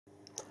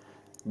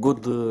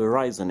Good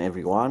Ryzen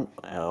everyone,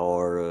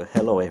 or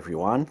hello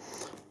everyone.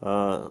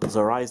 The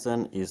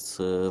Ryzen is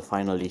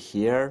finally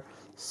here,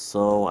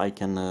 so I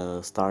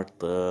can start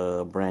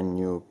a brand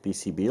new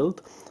PC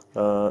build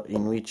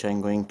in which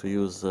I'm going to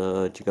use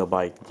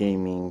Gigabyte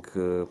gaming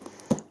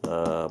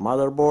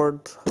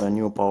motherboard, a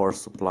new power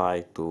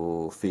supply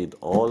to feed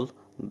all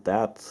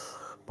that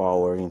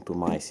power into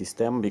my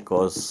system,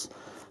 because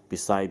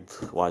beside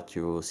what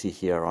you see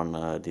here on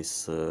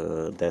this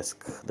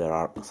desk, there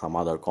are some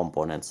other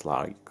components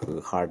like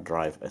hard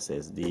drive,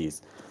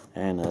 SSDs,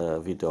 and a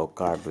video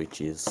card,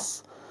 which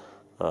is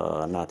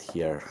not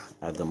here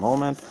at the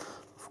moment.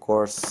 Of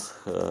course,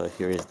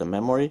 here is the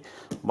memory,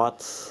 but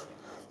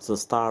the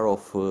star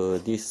of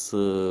this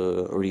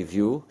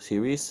review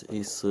series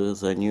is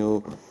the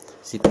new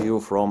CPU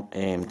from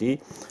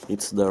AMD.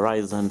 It's the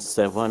Ryzen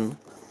 7.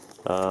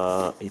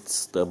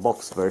 It's the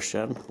box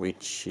version,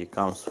 which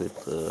comes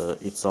with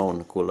its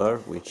own cooler,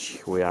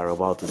 which we are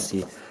about to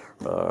see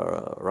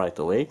right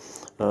away.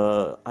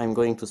 I'm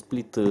going to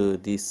split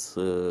this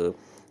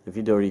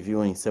video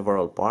review in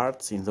several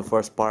parts. In the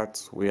first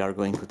part, we are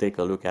going to take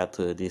a look at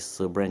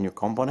these brand new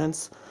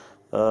components.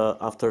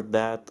 After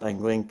that,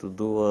 I'm going to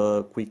do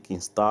a quick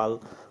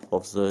install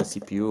of the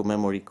CPU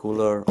memory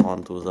cooler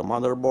onto the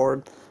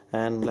motherboard,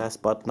 and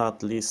last but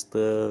not least,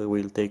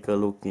 we'll take a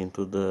look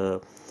into the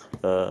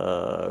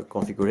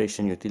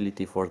configuration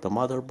utility for the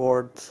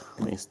motherboard,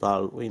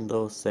 install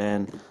Windows,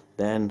 and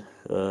then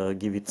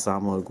give it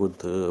some good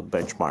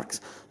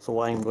benchmarks.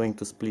 So I'm going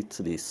to split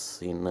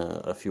this in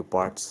a few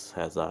parts,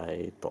 as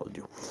I told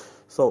you.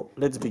 So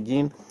let's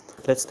begin.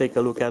 Let's take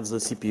a look at the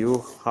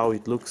CPU, how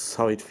it looks,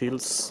 how it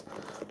feels.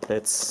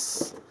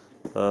 Let's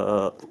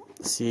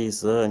see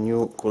the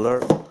new cooler.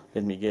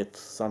 Let me get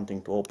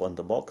something to open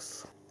the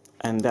box,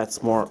 and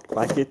that's more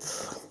like it.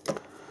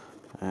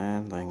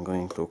 And I'm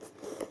going to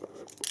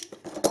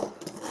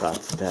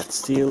cut that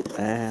seal,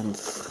 and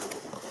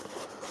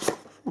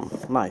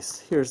nice.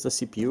 Here's the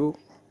CPU,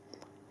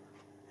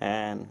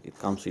 and it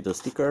comes with a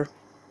sticker.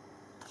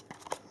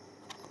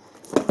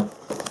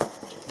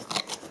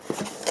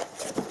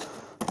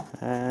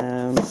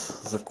 And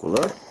the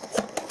cooler.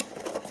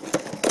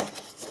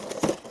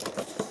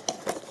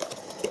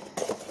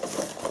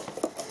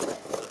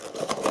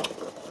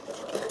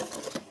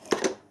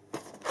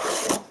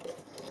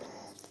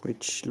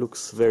 Which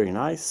looks very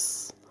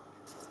nice.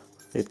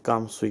 It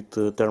comes with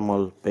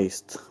thermal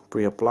paste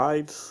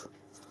pre-applied.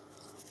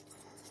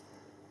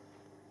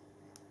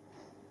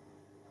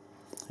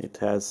 It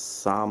has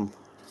some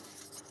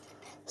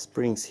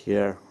springs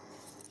here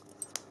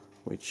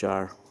which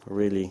are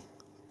really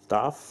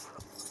tough,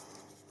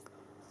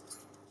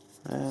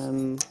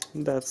 and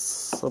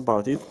that's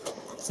about it.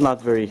 It's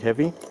not very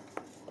heavy.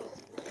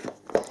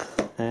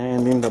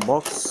 And in the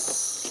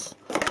box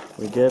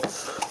we get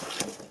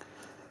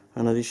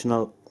an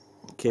additional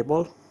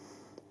cable,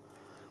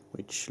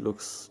 which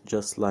looks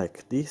just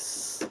like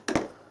this.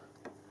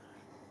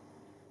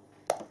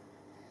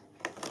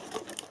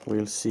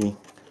 We'll see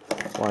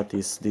what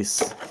is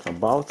this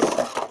about.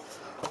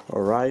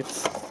 Alright,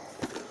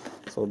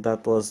 so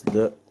that was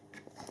the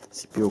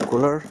CPU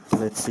cooler.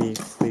 Let's see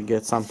if we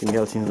get something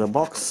else in the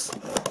box.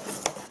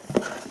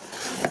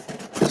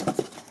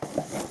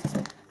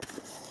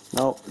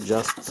 No,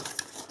 just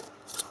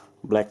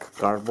black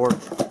cardboard,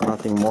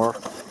 nothing more.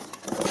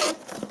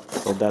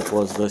 So that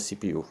was the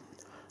CPU.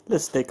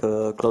 Let's take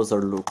a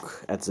closer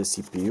look at the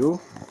CPU.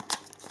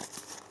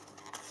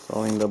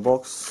 So in the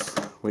box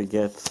we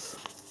get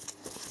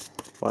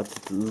what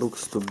it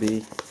looks to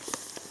be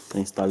the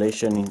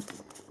installation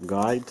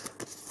guide,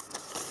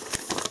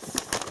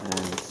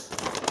 and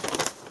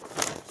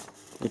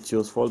it's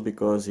useful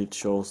because it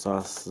shows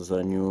us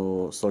the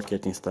new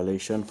socket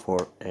installation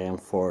for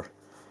AM4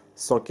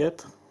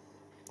 socket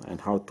and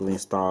how to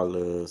install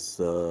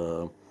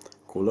the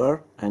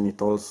cooler, and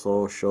it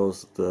also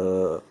shows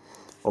the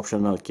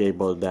optional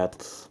cable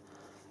that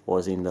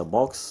was in the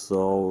box.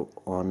 So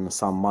on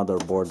some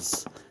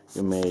motherboards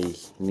you may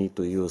need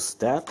to use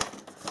that.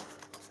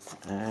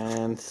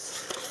 And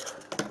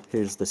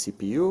here's the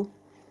CPU,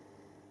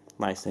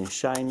 nice and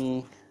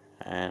shiny,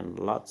 and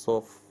lots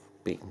of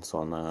pins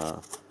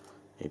on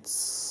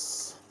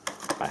its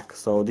back.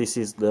 So this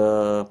is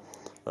the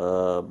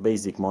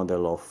basic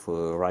model of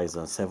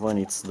Ryzen 7.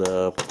 It's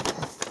the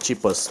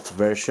cheapest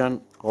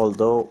version,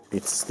 although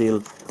it's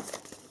still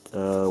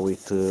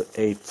with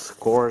 8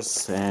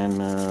 cores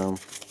and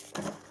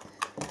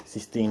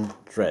 16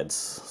 threads.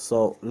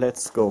 So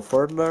let's go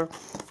further.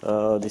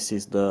 This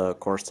is the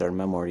Corsair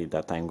memory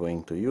that I'm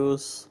going to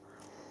use.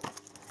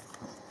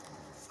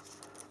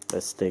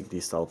 Let's take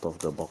this out of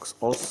the box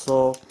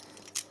also.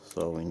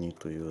 So we need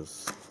to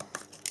use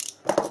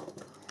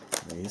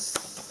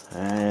this,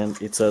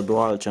 and it's a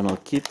dual channel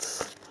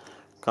kit.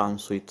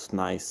 Comes with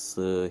nice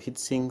heat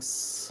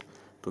sinks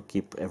to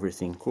keep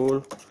everything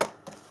cool.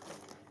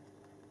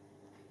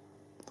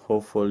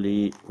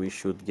 Hopefully we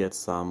should get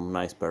some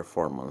nice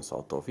performance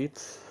out of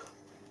it.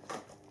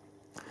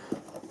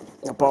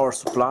 The power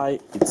supply,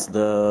 it's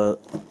the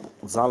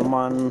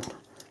Zalman,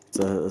 it's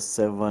a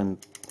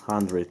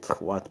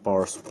 100-watt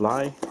power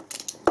supply.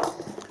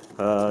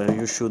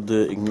 You should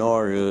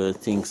ignore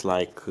things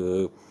like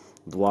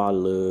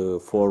dual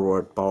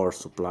forward power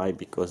supply,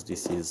 because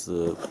this is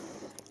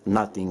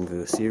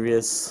nothing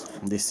serious.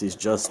 This is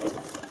just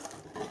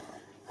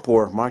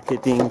poor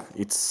marketing.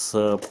 It's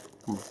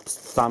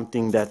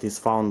something that is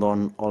found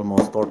on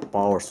almost all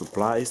power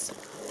supplies.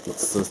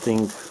 It's a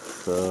thing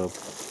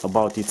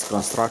about its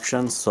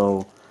construction,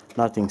 so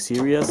nothing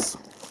serious.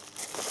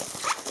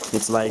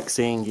 It's like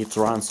saying it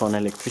runs on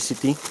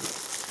electricity.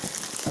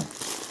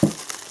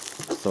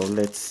 So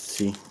let's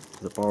see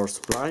the power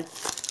supply.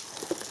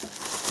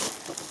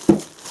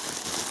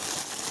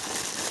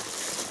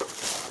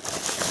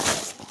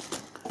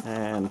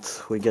 And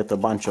we get a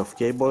bunch of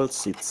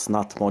cables. It's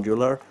not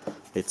modular,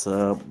 it's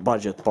a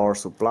budget power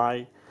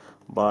supply,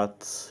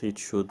 but it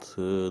should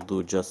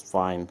do just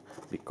fine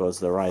because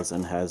the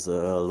Ryzen has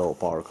a low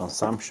power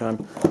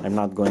consumption. I'm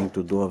not going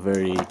to do a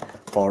very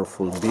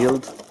powerful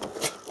build,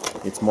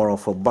 it's more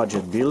of a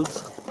budget build.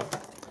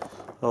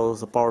 So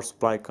the power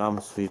supply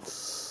comes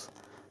with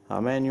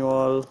a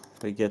manual.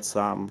 We get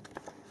some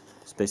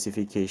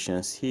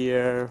specifications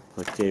here.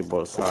 The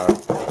cables are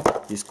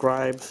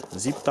described,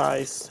 zip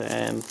ties,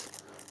 and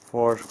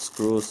 4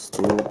 screws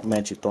to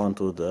match it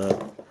onto the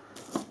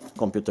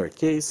computer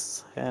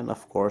case, and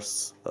of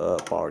course a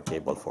power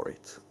cable for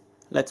it.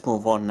 Let's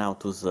move on now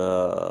to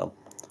the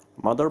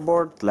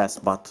motherboard.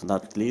 Last but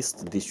not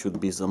least, this should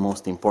be the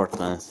most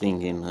important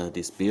thing in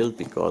this build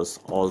because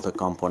all the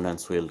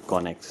components will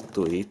connect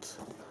to it.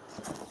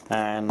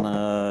 And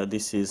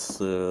this is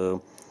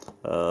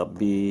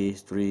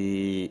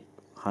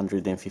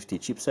B350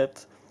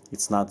 chipset.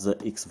 It's not the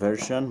X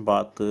version,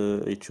 but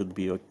it should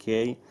be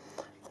okay.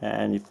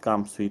 And it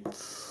comes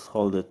with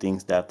all the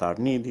things that are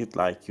needed,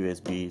 like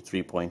USB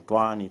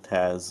 3.1. It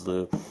has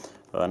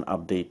an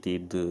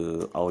updated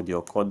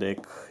audio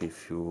codec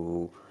if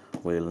you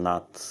will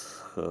not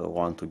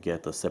want to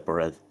get a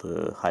separate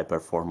high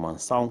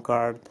performance sound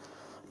card.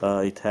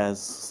 It has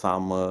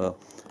some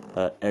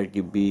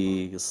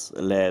RGB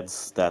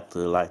LEDs that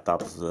light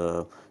up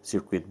the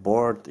circuit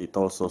board. It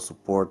also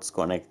supports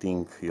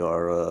connecting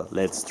your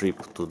LED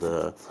strip to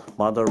the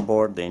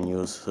motherboard and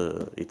use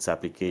its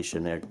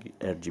application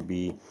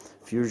RGB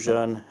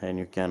Fusion, and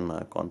you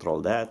can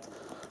control that.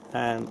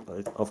 And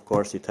of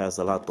course it has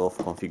a lot of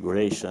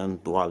configuration,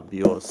 dual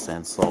BIOS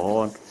and so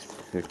on.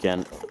 You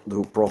can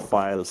do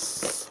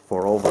profiles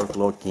for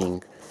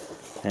overclocking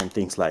and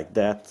things like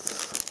that.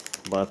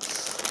 But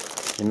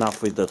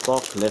enough with the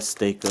talk, let's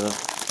take a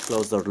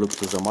closer look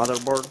to the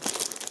motherboard.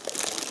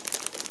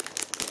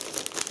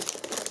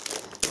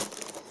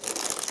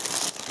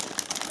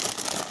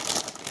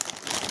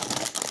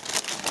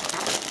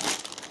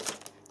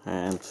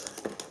 And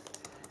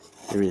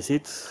here is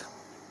it.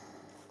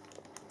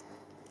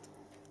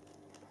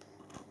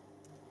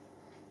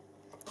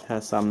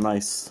 Has some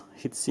nice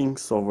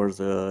heatsinks over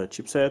the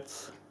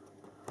chipset.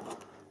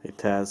 It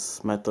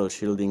has metal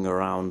shielding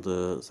around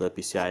the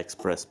PCI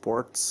Express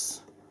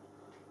ports.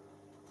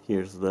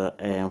 Here's the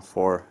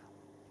AM4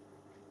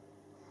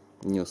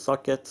 new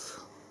socket.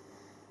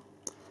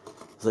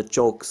 The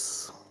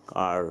chokes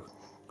are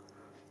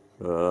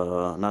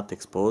not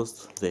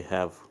exposed, they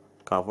have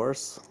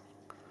covers,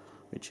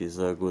 which is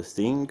a good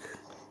thing.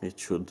 It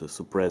should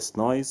suppress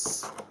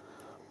noise.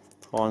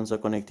 On the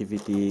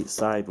connectivity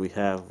side, we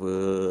have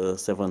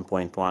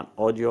 7.1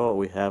 audio,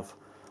 we have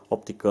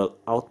optical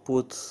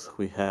output,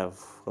 we have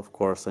of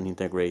course an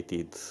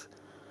integrated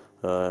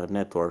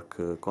network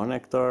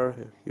connector,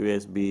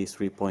 USB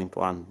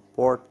 3.1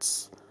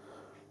 ports,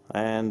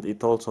 and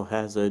it also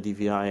has a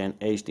DVI and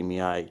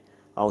HDMI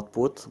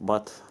output,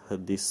 but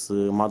this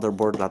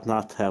motherboard does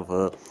not have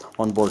a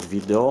onboard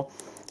video.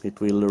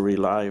 It will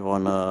rely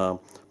on a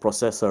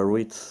processor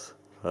with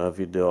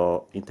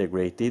video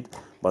integrated,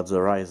 but the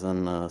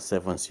Ryzen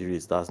 7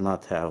 series does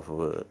not have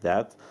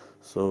that,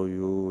 so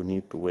you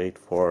need to wait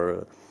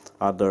for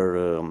other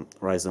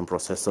Ryzen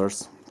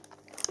processors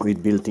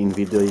with built-in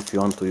video if you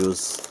want to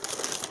use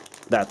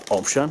that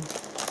option.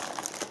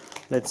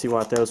 Let's see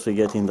what else we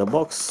get in the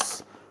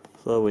box.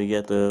 So we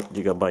get a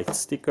Gigabyte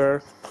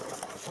sticker,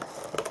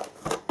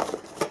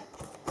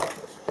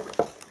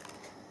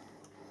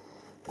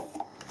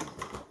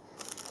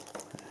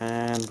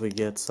 and we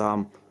get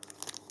some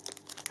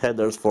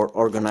headers for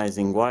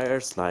organizing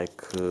wires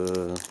like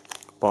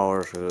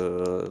power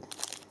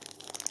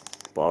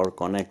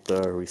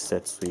connector,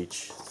 reset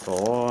switch, so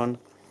on.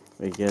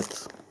 We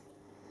get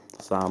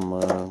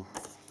some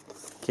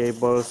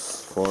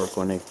cables for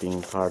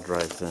connecting hard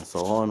drives and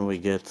so on. We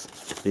get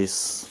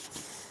this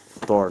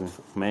torn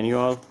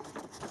manual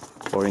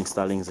for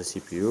installing the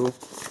CPU.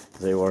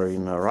 They were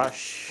in a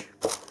rush.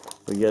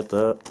 We get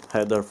a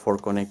header for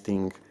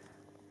connecting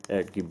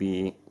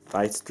RGB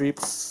light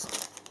strips,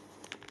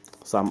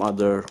 some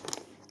other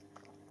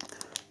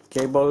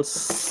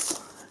cables,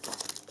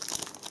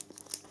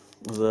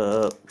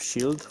 the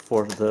shield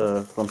for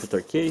the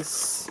computer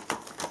case.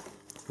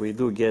 We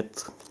do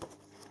get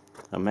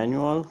a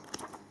manual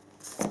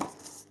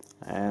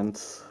and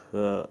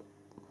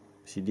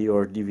CD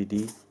or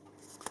DVD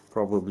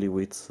probably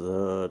with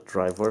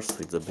drivers,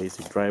 with the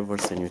basic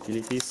drivers and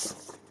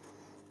utilities,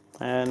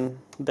 and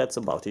that's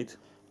about it.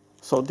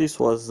 So this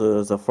was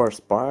the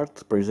first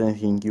part,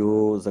 presenting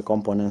you the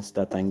components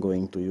that I'm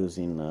going to use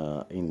in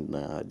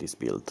this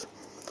build.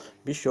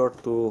 Be sure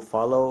to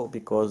follow,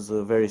 because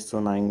very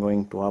soon I'm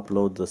going to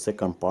upload the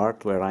second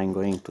part where I'm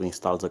going to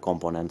install the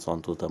components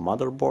onto the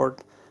motherboard,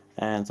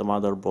 and the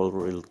motherboard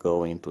will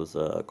go into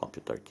the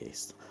computer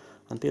case.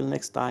 Until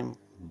next time,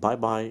 bye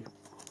bye.